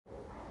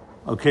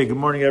Okay, good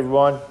morning,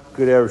 everyone.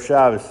 Good Erev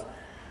Shabbos.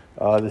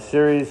 The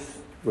series,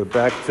 we're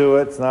back to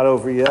it. It's not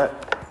over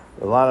yet.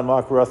 Ilana,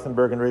 Mark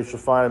Rothenberg, and Rachel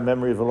Feiner, in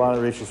memory of Ilana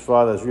and Rachel's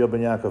father, Israel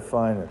Ben Yaakov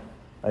Feiner.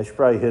 I should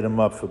probably hit him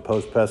up for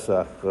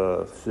post-Pesach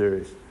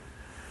series.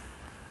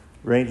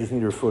 Rangers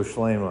need a refuah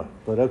shlema.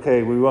 But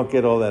okay, we won't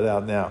get all that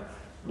out now.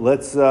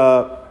 Let's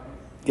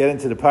get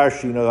into the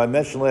parsha. You know, I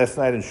mentioned last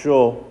night in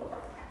Shul,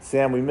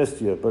 Sam, we missed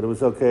you, but it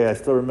was okay. I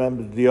still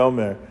remember the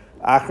Omer.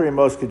 Achrei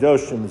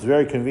Mot-Kedoshim is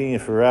very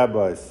convenient for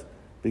rabbis,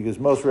 because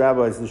most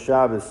rabbis, the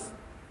Shabbos,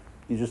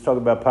 you just talk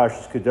about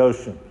Parshas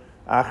Kedoshim.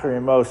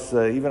 Achrei Mos,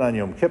 even on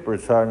Yom Kippur,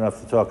 it's hard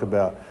enough to talk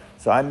about.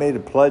 So I made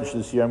a pledge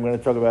this year. I'm going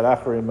to talk about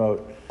Achrei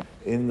Mot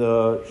in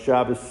the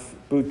Shabbos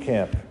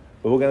Bootcamp.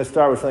 But we're going to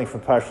start with something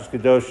from Parshas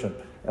Kedoshim,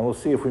 and we'll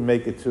see if we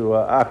make it to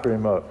Achrei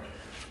Mot.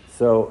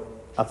 So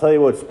I'll tell you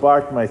what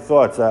sparked my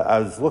thoughts. I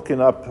was looking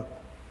up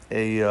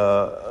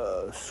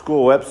a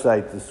school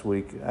website this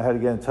week. I had to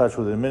get in touch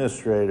with an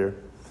administrator,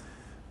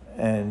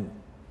 and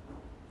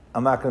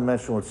I'm not going to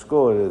mention what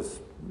school it is.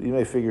 You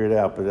may figure it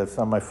out, but that's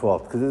not my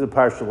fault, because it's a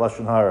parsha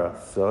Lashon Hara,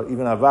 so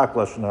even Avak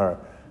Lashon Hara.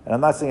 And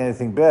I'm not saying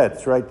anything bad,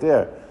 it's right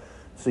there.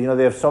 So, you know,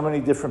 they have so many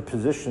different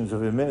positions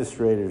of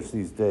administrators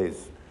these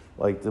days,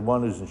 like the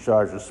one who's in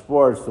charge of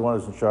sports, the one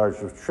who's in charge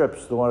of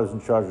trips, the one who's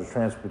in charge of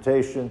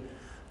transportation.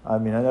 I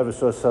mean, I never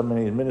saw so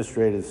many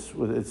administrators.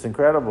 It's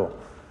incredible.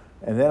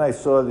 And then I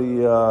saw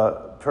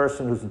the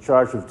person who's in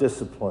charge of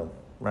discipline,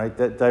 right?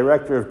 That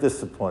director of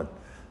discipline.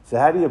 So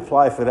how do you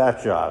apply for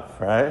that job,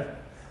 right?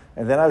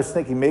 And then I was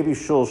thinking maybe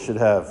Shul should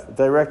have a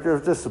director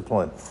of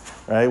discipline,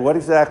 right? What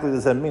exactly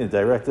does that mean, a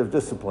director of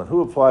discipline?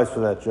 Who applies for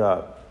that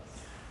job?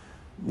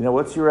 You know,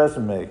 what's your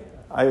resume?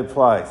 I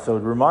apply. So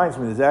it reminds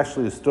me, there's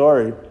actually a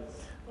story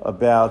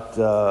about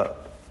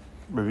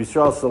Rabbi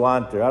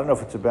Salanter. I don't know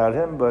if it's about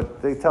him,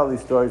 but they tell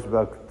these stories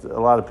about a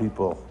lot of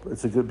people.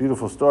 It's a good,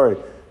 beautiful story.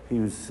 He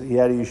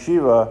had a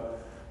yeshiva,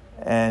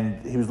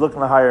 and he was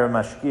looking to hire a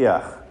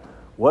mashgiach.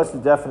 What's the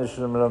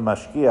definition of a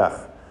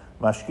mashgiach?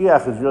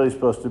 Mashgiach is really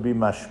supposed to be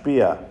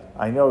mashpia.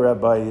 I know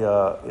Rabbi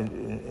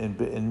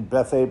in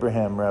Beth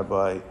Abraham,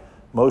 Rabbi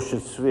Moshe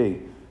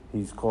Tzvi,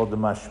 he's called the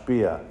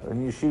mashpia.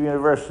 In Yeshiva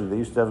University, they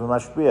used to have a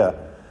mashpia.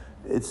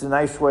 It's a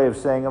nice way of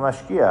saying a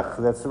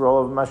mashgiach. That's the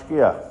role of a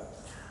mashgiach.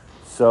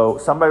 So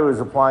somebody was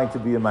applying to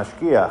be a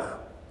mashgiach,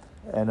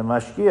 and a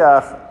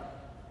mashgiach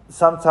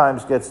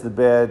sometimes gets the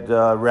bad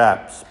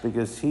raps,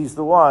 because he's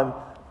the one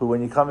who,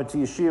 when you come into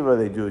yeshiva,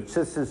 they do a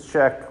tzitzis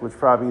check, which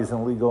probably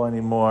isn't legal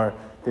anymore.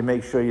 They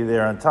make sure you're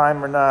there on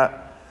time or not.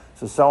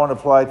 So someone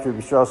applied to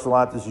Rabbi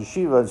Salanter's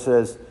yeshiva and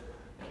says,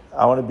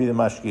 I want to be the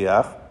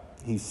mashgiach.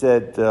 He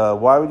said,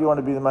 why would you want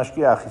to be the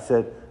mashgiach? He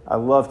said, I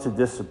love to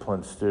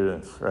discipline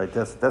students, right?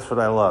 That's what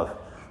I love.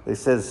 They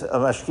says, a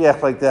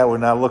mashgiach like that we're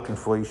not looking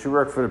for. You should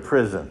work for the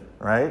prison,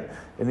 right?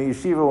 In the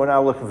yeshiva, we're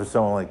not looking for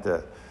someone like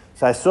that.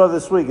 So I saw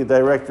this week a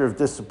director of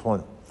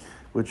discipline,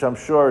 which I'm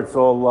sure it's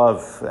all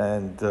love,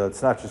 and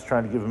it's not just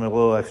trying to give him a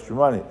little extra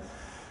money.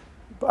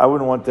 But I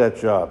wouldn't want that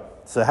job.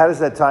 So how does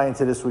that tie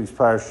into this week's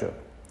parsha?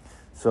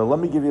 So let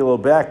me give you a little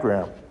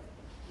background.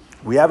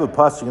 We have a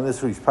pasuk in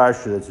this week's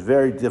parsha that's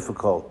very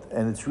difficult,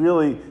 and it's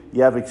really,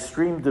 you have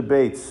extreme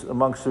debates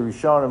amongst the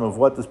Rishonim of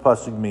what this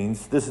pasuk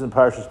means. This is in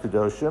Parshas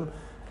Kedoshim,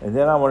 and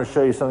then I want to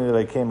show you something that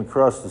I came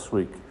across this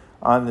week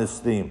on this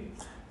theme.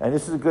 And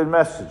this is a good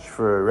message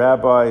for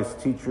rabbis,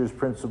 teachers,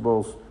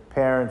 principals,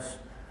 parents,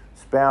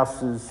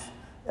 spouses,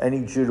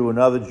 any Jew to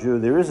another Jew.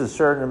 There is a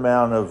certain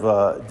amount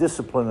of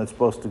discipline that's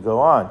supposed to go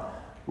on.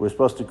 We're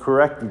supposed to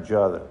correct each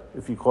other,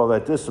 if you call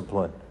that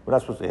discipline. We're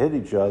not supposed to hit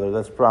each other.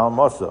 That's a problem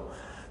also.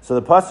 So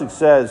the pasuk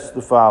says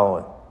the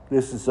following.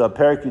 This is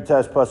Perek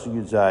Yutes pasuk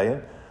Yud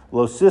Zayin.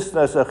 Lo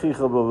sisnas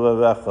achicha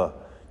b'vavecha.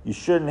 You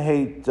shouldn't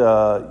hate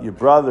your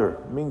brother.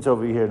 It means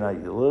over here not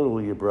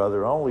literally your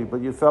brother only,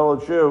 but your fellow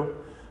Jew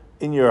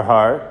in your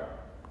heart.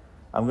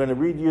 I'm going to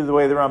read you the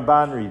way the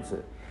Ramban reads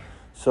it.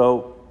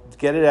 So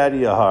get it out of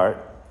your heart.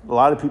 A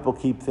lot of people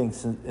keep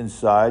things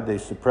inside. They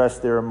suppress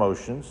their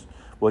emotions.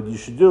 What you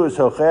should do is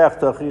tell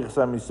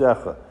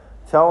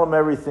them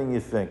everything you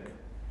think.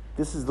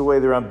 This is the way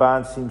the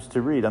Ramban seems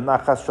to read. I'm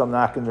not chas sham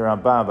knocking the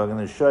Ramban, but I'm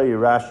going to show you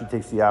Rashi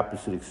takes the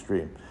opposite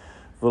extreme.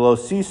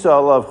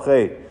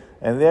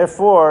 And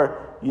therefore,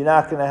 you're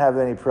not going to have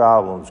any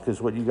problems,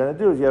 because what you're going to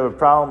do is you have a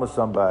problem with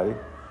somebody,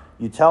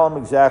 you tell them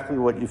exactly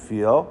what you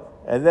feel,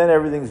 and then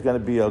everything's going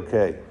to be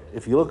okay.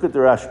 If you look at the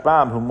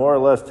Rashbam, who more or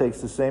less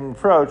takes the same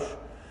approach,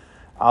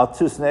 you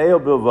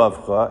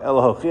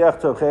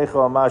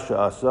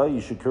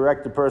should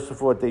correct the person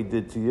for what they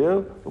did to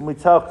you,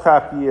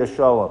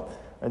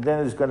 and then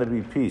there's going to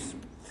be peace.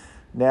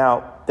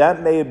 Now,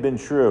 that may have been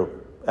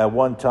true at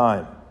one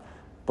time,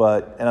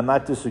 and I'm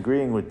not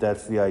disagreeing with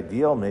that's the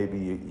ideal. Maybe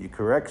you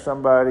correct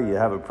somebody, you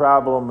have a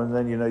problem, and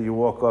then you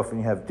walk off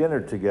and you have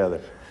dinner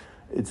together.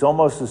 It's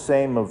almost the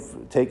same of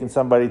taking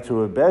somebody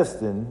to a Beis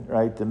Din,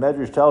 right? The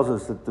Medrash tells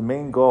us that the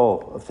main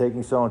goal of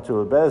taking someone to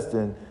a Beis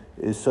Din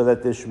is so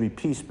that there should be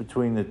peace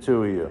between the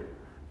two of you,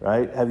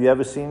 right? Have you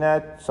ever seen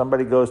that?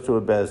 Somebody goes to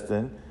a Beis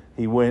Din,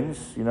 He wins,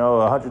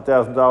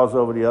 $100,000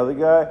 over the other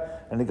guy,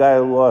 and the guy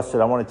who lost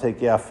said, I want to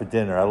take you out for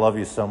dinner. I love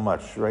you so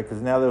much, right?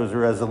 Because now there was a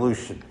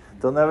resolution.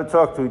 They'll never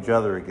talk to each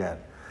other again.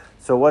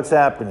 So what's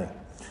happening?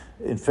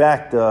 In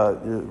fact,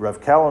 Rav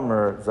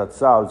Kalamer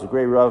Zatzal was a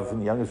great Rav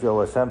in Youngersville,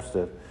 West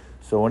Hempstead.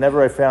 So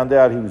whenever I found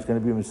out he was going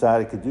to be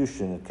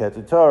Mot-Kedoshim at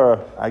Keter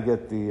Torah, I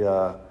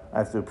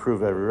have to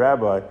approve every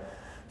rabbi.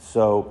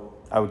 So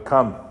I would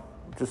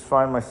just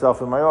find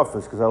myself in my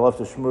office because I love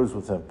to schmooze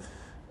with him.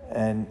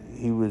 And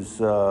he was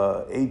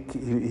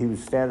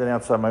standing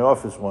outside my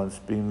office once,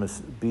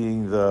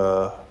 being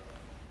the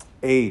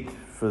aide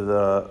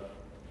for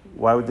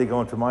why would they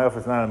go into my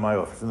office? Not in my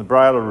office, in the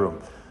bridal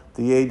room,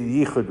 the aide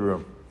yichud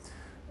room.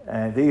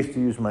 And they used to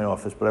use my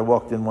office, but I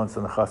walked in once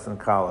on the Chassan and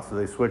Kala, so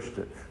they switched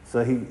it.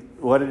 So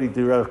what did he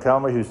do, Rav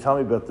Kalmer? He was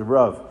telling me about the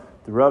Rav.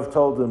 The Rav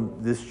told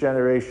him this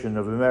generation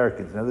of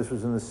Americans, now this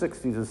was in the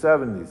 60s or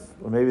 70s,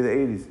 or maybe the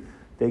 80s,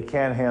 they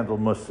can't handle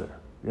Musar.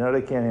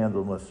 They can't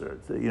handle Musar.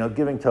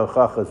 Giving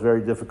Tochacha is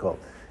very difficult.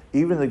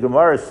 Even the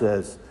Gemara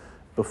says,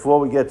 before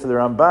we get to the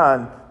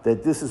Ramban,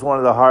 that this is one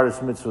of the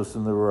hardest mitzvahs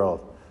in the world.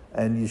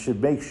 And you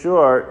should make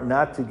sure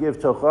not to give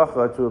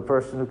Tochacha to a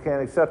person who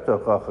can't accept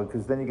Tochacha,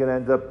 because then you're going to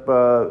end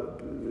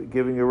up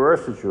giving a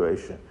worse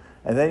situation.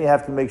 And then you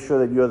have to make sure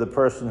that you're the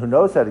person who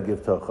knows how to give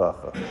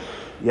Tochacha.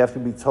 You have to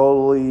be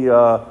totally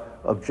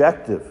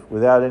objective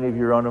without any of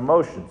your own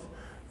emotions.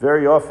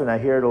 Very often I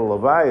hear at a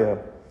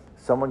Levaya,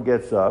 someone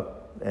gets up,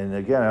 and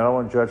again, I don't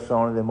want to judge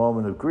someone in their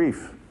moment of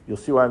grief. You'll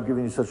see why I'm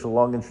giving you such a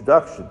long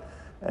introduction.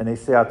 And they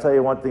say, I'll tell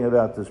you one thing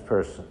about this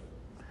person.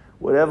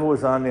 Whatever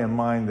was on their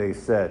mind, they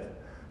said.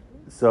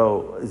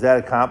 So is that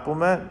a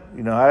compliment?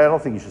 I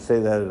don't think you should say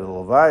that at a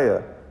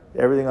Levaya.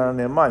 Everything on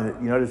their mind.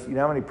 You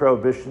know how many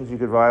prohibitions you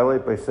could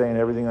violate by saying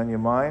everything on your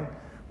mind?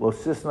 Well,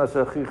 it's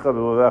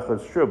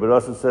true, but it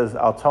also says,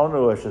 al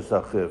tonu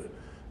eshesachiv,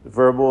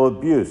 verbal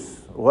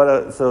abuse.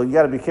 So you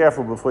got to be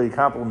careful before you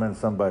compliment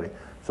somebody.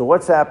 So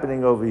what's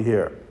happening over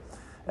here?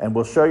 And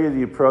we'll show you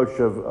the approach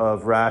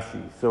of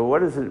Rashi. So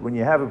what is it, when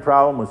you have a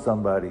problem with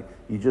somebody,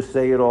 you just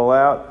say it all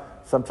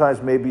out?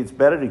 Sometimes maybe it's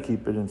better to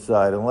keep it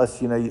inside,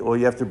 unless, or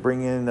you have to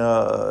bring in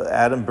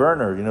Adam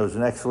Berner, who's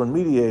an excellent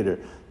mediator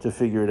to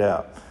figure it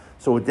out.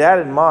 So with that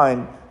in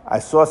mind, I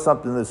saw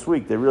something this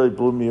week that really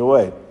blew me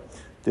away.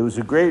 There was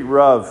a great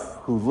Rav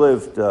who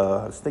lived,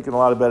 I was thinking a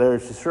lot about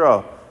Eretz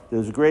Yisrael. There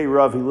was a great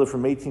Rav, he lived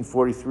from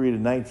 1843 to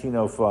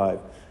 1905.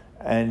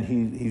 And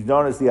he's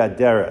known as the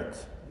Aderet.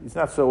 He's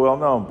not so well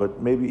known,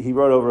 but maybe he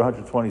wrote over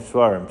 120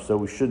 Svarim, so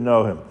we should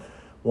know him.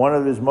 One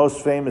of his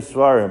most famous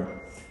Svarim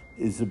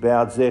is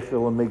about Zecher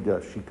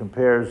L'Migdash. He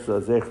compares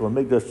Zecher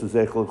L'Migdash to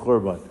Zecher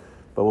L'Churban.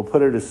 But we'll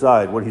put it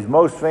aside. What he's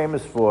most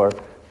famous for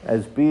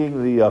as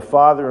being the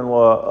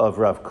father-in-law of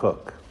Rav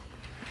Kook.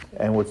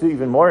 And what's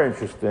even more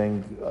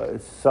interesting,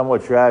 it's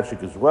somewhat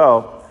tragic as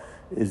well,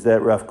 is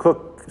that Rav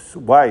Kook's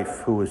wife,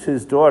 who was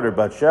his daughter,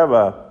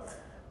 Bathsheba,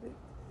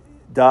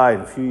 died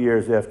a few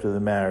years after the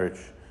marriage.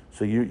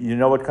 So you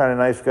know what kind of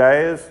nice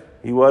guy is?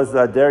 He was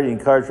there. He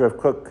encouraged Rav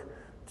Kook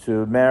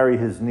to marry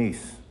his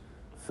niece.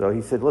 So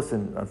he said,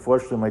 listen,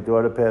 unfortunately my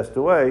daughter passed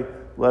away,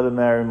 let her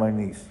marry my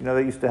niece. That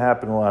used to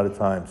happen a lot of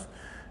times.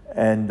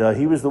 And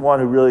he was the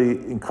one who really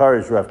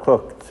encouraged Rav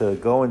Kook to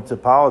go into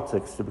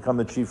politics, to become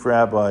the chief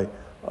rabbi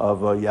of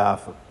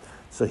Yafa.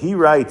 So he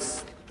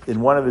writes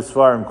in one of his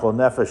Svarim called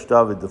Nefesh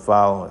David the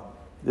following.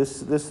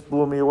 This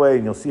blew me away,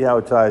 and you'll see how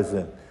it ties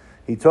in.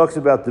 He talks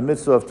about the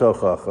mitzvah of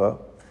Tochacha.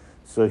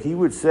 So he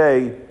would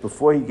say,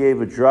 before he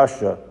gave a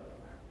drasha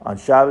on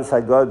Shabbos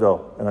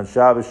Hagadol and on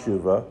Shabbos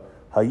Shuvah,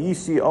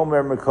 Hayisi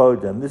Omer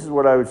Mekodem. This is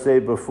what I would say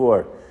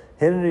before.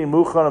 Hineni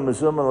Muchan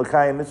Mezumah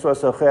L'Kayim Mitzvah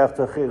Socheach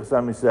Tachich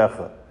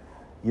Zamisecha.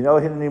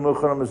 Hineni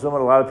Muchan Mezumah,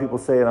 a lot of people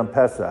say it on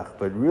Pesach,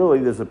 but really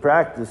there's a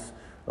practice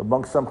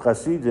among some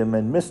Hasidim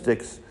and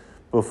mystics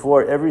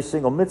before every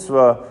single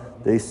mitzvah,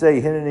 they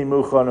say Hineni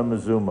Muchan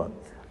Mezumah.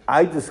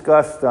 I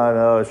discussed on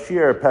a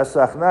Shir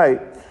Pesach night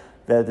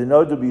that the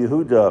Noda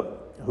B'Yehuda,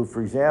 who,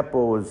 for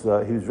example, was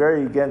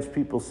very against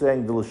people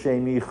saying the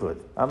L'Shem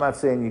Yichud. I'm not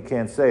saying you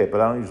can't say it, but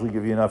I don't usually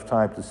give you enough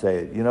time to say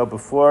it.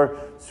 Before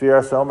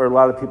Sfiras Omer, a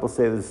lot of people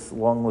say this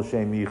long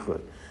L'Shem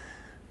Yichud.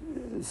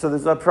 So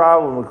there's no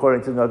problem,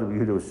 according to Noda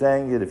B'Yehuda, was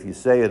saying it. If you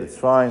say it, it's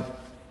fine.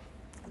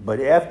 But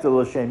after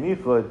L'Shem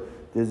Yichud,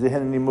 there's a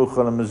Hineni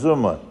Muchan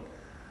Mezumah.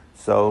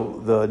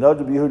 So the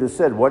Noda B'Yehuda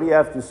said, what do you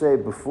have to say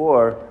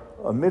before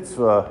a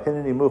mitzvah,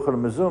 Hineni Muchan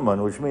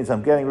Mezumah, which means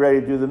I'm getting ready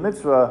to do the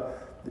mitzvah?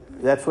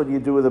 That's what you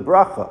do with a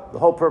bracha. The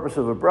whole purpose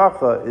of a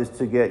bracha is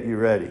to get you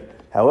ready.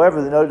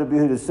 However, the Noda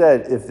B'Yehuda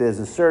said, if there's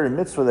a certain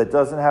mitzvah that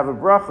doesn't have a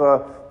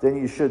bracha, then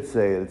you should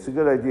say it. It's a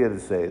good idea to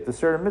say it. There's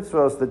certain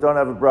mitzvahs that don't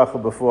have a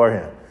bracha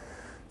beforehand.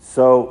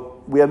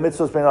 So we have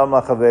mitzvahs ben al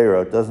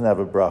machavero, it doesn't have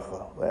a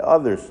bracha.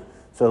 Others.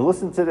 So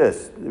listen to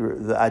this.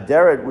 The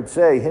Aderet would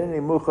say, Hineni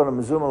Muchan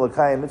Mezumah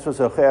L'Kayim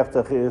Mitzvah Socheach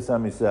Tachich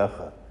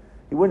Zamisecha.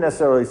 He wouldn't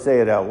necessarily say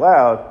it out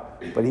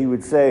loud, but he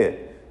would say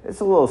it. It's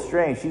a little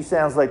strange. He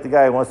sounds like the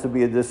guy who wants to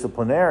be a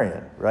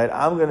disciplinarian, right?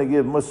 I'm going to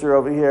give Musar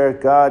over here.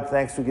 God,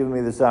 thanks for giving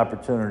me this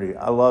opportunity.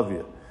 I love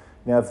you.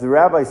 Now, if the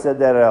rabbi said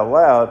that out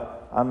loud,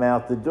 I'm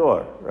out the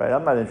door, right?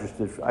 I'm not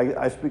interested.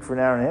 I speak for an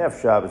hour and a half,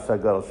 Shabbos,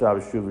 Hagadol,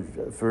 Shabbos,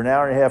 Shuvah. For an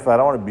hour and a half, I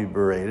don't want to be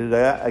berated.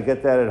 I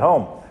get that at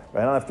home,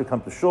 right? I don't have to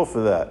come to shul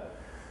for that.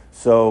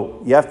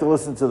 So you have to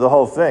listen to the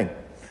whole thing.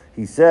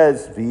 He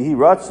says, V'yihi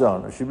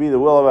ratzon, it should be the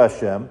will of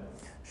Hashem,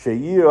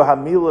 she'yiru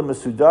hamila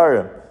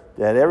mesudarim,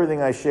 that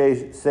everything I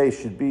say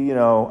should be,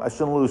 I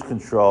shouldn't lose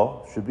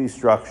control, should be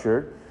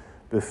structured.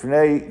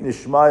 B'fnei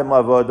nishmayim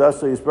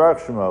la'avodaso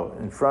yisbarach shemo,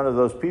 in front of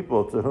those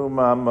people to whom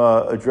I'm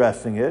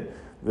addressing it.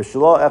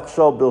 V'shelo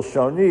echshol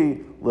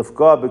bilshoni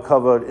lifga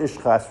b'kavod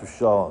ishchas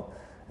v'shalom,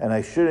 and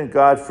I shouldn't,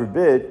 God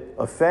forbid,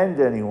 offend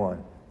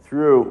anyone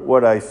through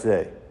what I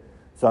say.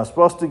 So I'm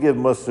supposed to give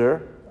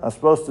musar. I'm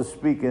supposed to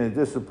speak in a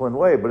disciplined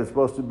way, but it's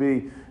supposed to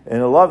be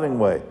in a loving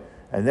way.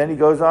 And then he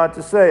goes on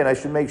to say, and I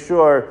should make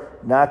sure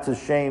not to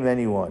shame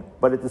anyone,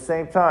 but at the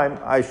same time,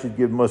 I should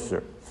give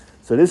musar.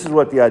 So this is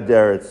what the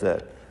Aderet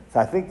said. So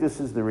I think this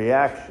is the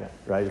reaction,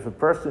 right? If a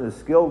person is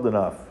skilled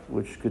enough,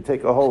 which could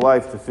take a whole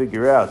life to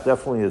figure out,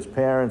 definitely as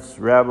parents,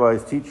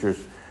 rabbis, teachers,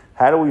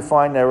 how do we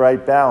find that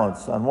right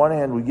balance? On one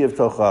hand, we give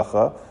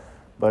tochacha,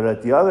 but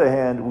at the other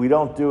hand, we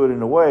don't do it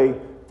in a way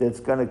that's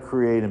going to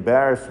create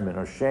embarrassment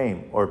or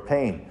shame or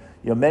pain.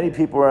 Many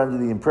people are under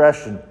the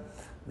impression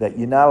that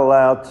you're not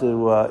allowed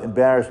to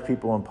embarrass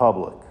people in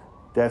public.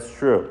 That's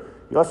true.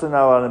 You're also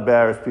not allowed to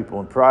embarrass people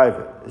in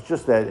private. It's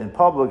just that in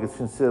public, it's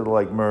considered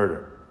like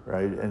murder.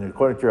 Right? And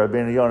according to Rabbi,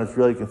 it's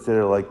really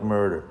considered like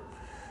murder.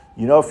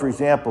 For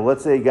example,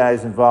 let's say a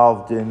guy's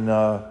involved in,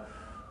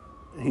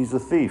 he's a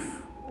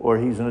thief, or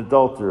he's an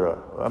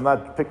adulterer. I'm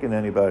not picking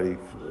anybody,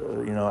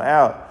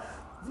 out.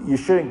 You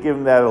shouldn't give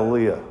him that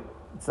aliyah.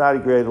 It's not a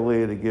great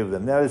aliyah to give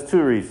them. Now, there's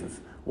two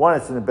reasons. One,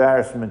 it's an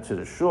embarrassment to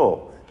the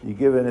shul. You're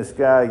giving this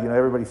guy,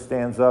 everybody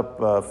stands up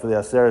for the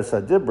Aseres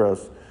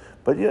HaDibros,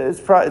 but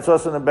it's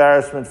also an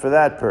embarrassment for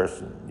that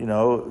person.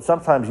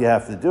 Sometimes you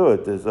have to do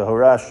it. There's a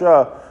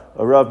horasha.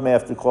 A Rav may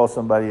have to call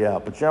somebody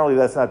out. But generally,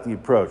 that's not the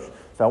approach.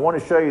 So I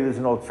want to show you there's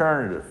an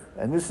alternative.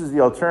 And this is the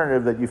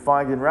alternative that you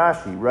find in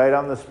Rashi, right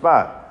on the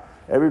spot.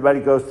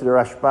 Everybody goes to the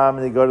Rashbam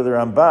and they go to the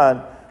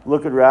Ramban.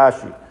 Look at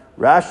Rashi.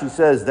 Rashi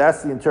says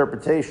that's the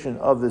interpretation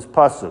of this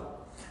pasuk.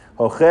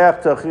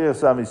 Hocheach tochiach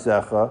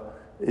samisecha.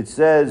 It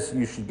says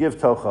you should give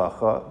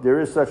tochacha. There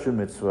is such a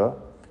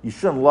mitzvah. You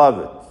shouldn't love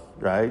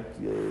it, right?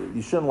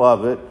 You shouldn't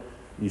love it.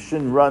 You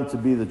shouldn't run to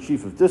be the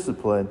chief of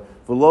discipline.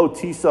 V'lo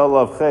tisa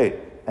lav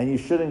chet. And you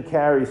shouldn't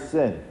carry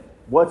sin.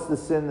 What's the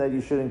sin that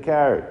you shouldn't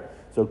carry?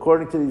 So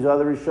according to these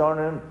other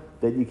Rishonim,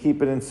 that you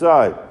keep it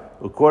inside.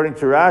 According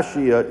to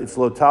Rashi, it's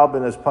lo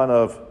talbin es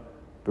panav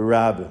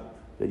b'rabim,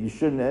 that you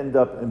shouldn't end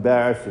up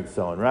embarrassing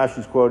someone.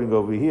 Rashi's quoting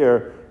over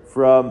here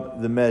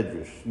from the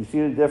Medrash. You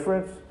see the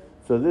difference?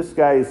 So this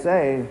guy is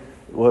saying,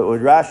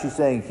 what Rashi's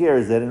saying here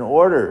is that in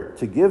order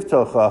to give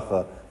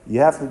tochacha, you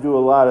have to do a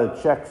lot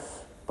of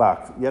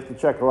boxes. You have to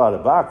check a lot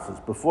of boxes.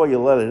 Before you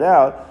let it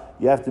out,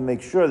 you have to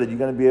make sure that you're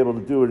going to be able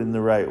to do it in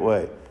the right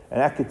way. And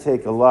that could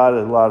take a lot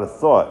of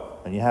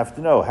thought. And you have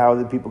to know, how are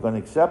the people going to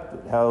accept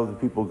it? How are the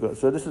people go?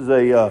 So this is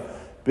a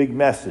big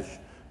message.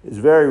 It's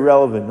very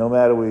relevant no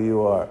matter where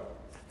you are.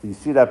 Do you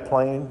see that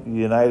plane,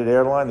 United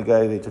Airlines?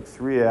 They took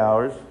 3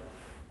 hours.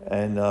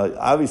 And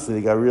obviously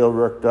they got real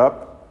worked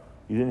up.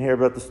 You didn't hear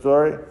about the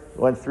story? It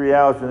went 3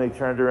 hours and they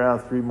turned around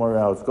 3 more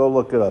hours. Go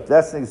look it up.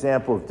 That's an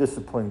example of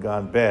discipline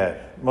gone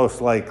bad, most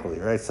likely,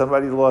 right?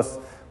 Somebody lost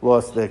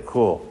their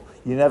cool.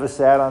 You never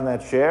sat on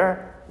that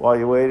chair while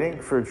you're waiting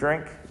for a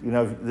drink?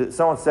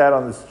 Someone sat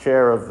on this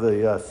chair of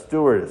the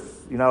stewardess,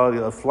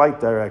 a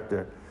flight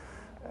director,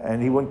 and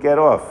he wouldn't get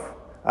off.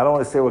 I don't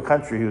want to say what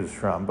country he was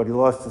from, but he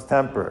lost his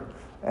temper.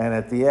 And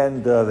at the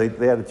end,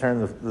 they had to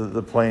turn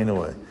the plane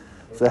away.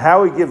 So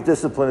how we give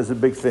discipline is a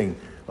big thing.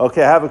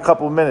 Okay, I have a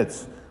couple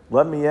minutes.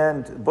 Let me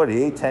end. Boy,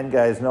 the 8-10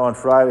 guys know on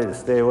Friday to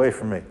stay away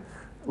from me.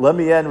 Let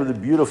me end with a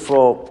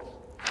beautiful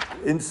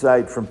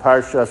insight from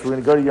Parshas. We're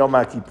going to go to Yom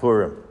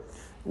Kippurim.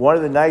 One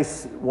of the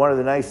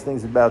nice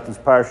things about this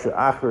parsha,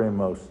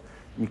 Achrei,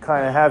 you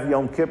kind of have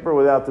Yom Kippur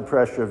without the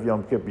pressure of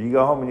Yom Kippur. You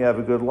go home and you have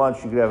a good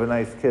lunch, you could have a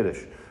nice kiddush.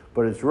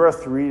 But it's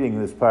worth reading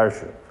this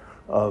parsha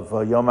of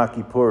Yom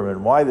Kippurim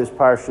and why this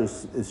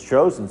parsha is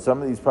chosen.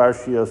 Some of these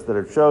parshios that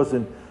are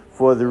chosen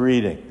for the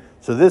reading.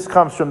 So this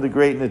comes from the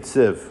great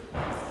Netziv.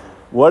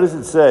 What does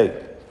it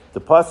say?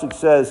 The pasuk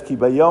says, Ki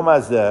bayom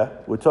hazeh,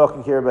 we're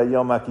talking here about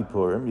Yom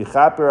Kippurim,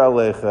 Yichaper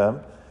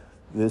aleichem,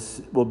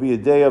 this will be a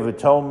day of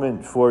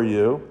atonement for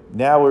you.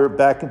 Now we're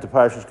back into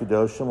Parshas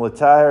Kedoshim.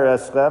 L'taher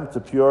eschem,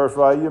 to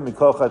purify you,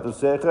 mikol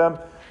chatosechem,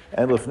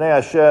 and l'fnei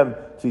Hashem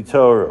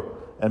titoru.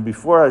 And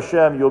before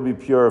Hashem, you'll be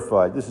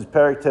purified. This is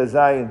Perek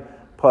Tezayin,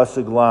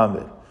 Pasuk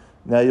Lamed.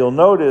 Now you'll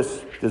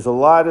notice there's a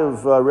lot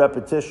of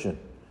repetition.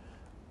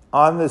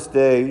 On this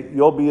day,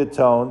 you'll be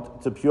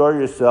atoned to pure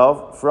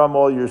yourself from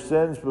all your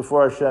sins.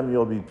 Before Hashem,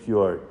 you'll be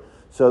pure.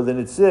 So the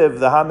Netziv,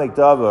 the Hamek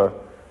Davar,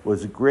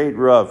 was a great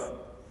Rav.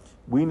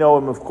 We know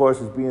him, of course,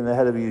 as being the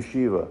head of a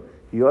yeshiva.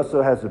 He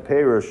also has a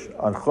perush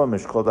on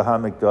Chumash called the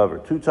Hamek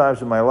Davar. 2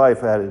 times in my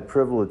life, I had the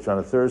privilege on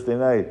a Thursday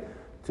night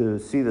to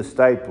see the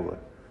Stipler.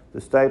 The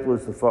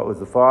Stipler was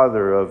the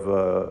father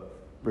of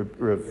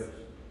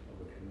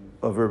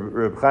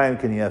Reb Chaim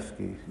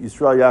Kanievsky,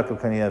 Yisrael Yaakov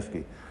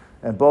Kanievsky,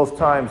 and both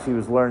times he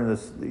was learning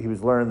this. He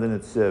was learning the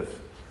Netziv,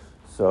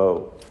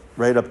 so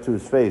right up to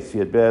his face. He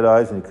had bad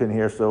eyes and he couldn't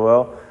hear so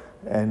well,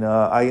 and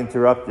I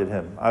interrupted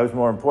him. I was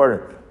more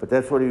important, but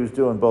that's what he was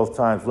doing both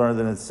times, learning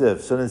the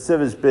Netziv. So the Netziv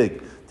is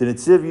big. The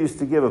Netziv used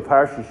to give a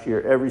parsha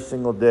shir every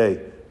single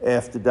day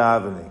after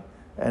davening,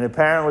 and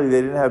apparently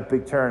they didn't have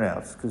big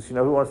turnouts because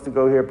who wants to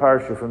go hear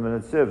parsha from the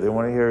Netziv? They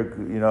want to hear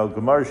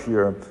Gemara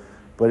shir.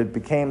 But it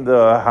became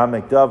the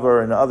Hamek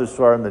Davar and the other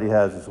svarim that he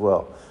has as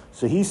well.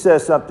 So he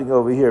says something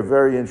over here,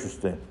 very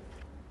interesting.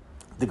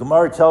 The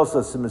Gemara tells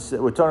us,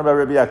 we're talking about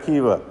Rabbi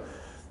Akiva.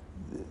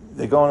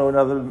 They go into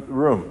another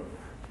room.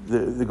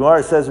 The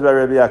Gemara says about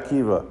Rabbi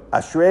Akiva,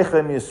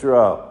 Ashreichem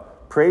Yisrael,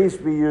 praise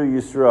be you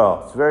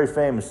Yisrael. It's very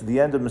famous at the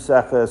end of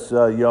Maseches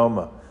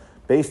Yoma.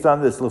 Based on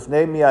this,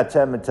 Lufnei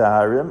miatem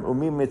mitaharim,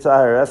 umi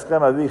mitahar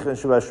eschem avichem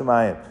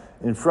shabashamayim.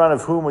 In front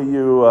of whom are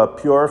you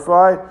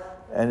purified?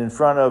 And in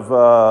front of,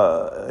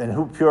 and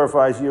who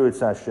purifies you? It's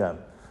Hashem.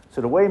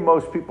 So the way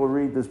most people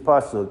read this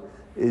pasuk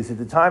is at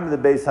the time of the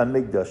Beis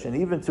Hamikdash, and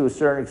even to a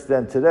certain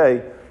extent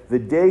today, the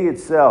day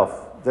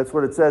itself, that's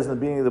what it says in the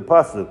beginning of the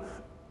pasuk,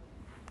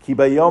 Ki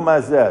bayom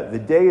hazeh, the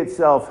day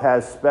itself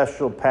has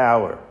special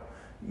power.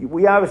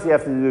 We obviously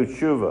have to do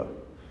tshuva,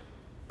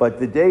 but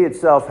the day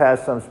itself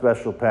has some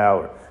special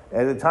power.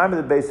 At the time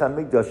of the Beis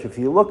Hamikdash, if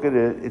you look at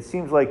it, it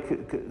seems like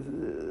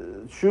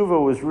tshuva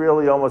was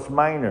really almost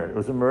minor. It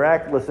was a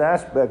miraculous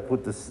aspect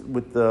with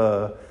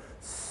the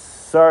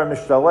Sar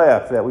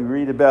Mishtaleach that we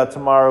read about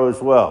tomorrow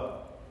as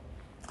well.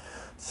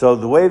 So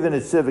the way the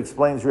Netziv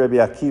explains Rabbi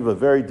Akiva,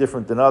 very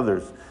different than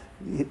others.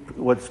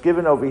 What's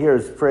given over here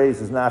is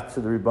praise is not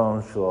to the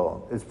Ribbon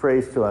Shalom. It's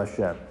praise to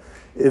Hashem.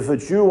 If a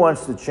Jew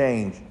wants to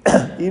change,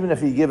 even if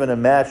he's given a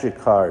magic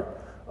card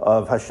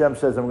of Hashem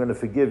says, I'm going to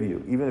forgive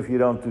you, even if you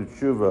don't do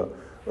tshuva,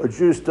 a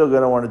Jew's still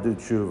going to want to do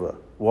tshuva.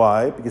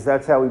 Why? Because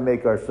that's how we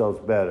make ourselves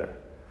better.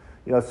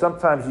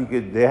 Sometimes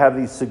they have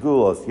these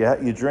segulos.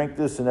 You drink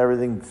this and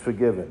everything's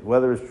forgiven,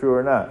 whether it's true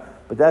or not.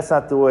 But that's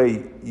not the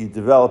way you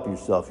develop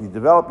yourself. You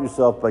develop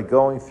yourself by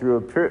going through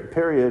a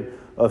period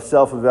of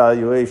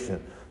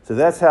self-evaluation. So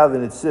that's how the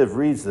Netziv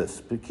reads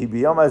this. You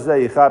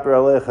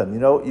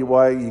know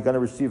why you're going to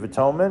receive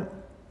atonement?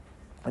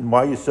 And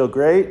why you're so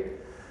great?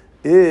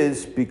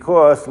 Is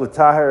because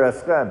l'taher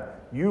eschem.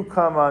 You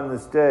come on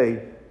this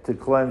day to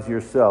cleanse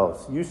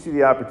yourselves. You see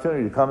the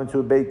opportunity to come into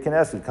a Beit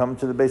Knesset, come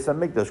into the Beis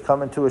Hamikdash,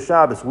 come into a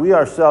Shabbos. We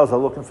ourselves are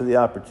looking for the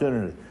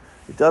opportunity.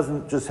 It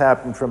doesn't just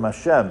happen from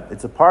Hashem.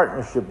 It's a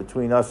partnership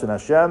between us and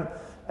Hashem,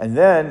 and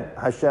then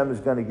Hashem is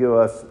going to give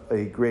us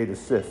a great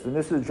assist. And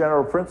this is a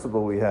general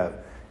principle we have.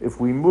 If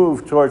we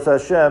move towards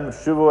Hashem,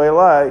 Shuvu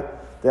Elai,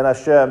 then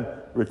Hashem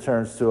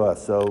returns to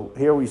us. So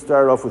here we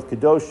start off with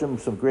Kedoshim,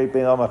 some great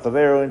Bein Adam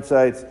Chavero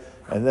insights,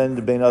 and then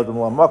the Bein Adam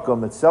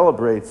Lamakom that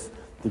celebrates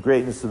the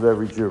greatness of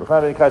every Jew.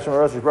 Amen.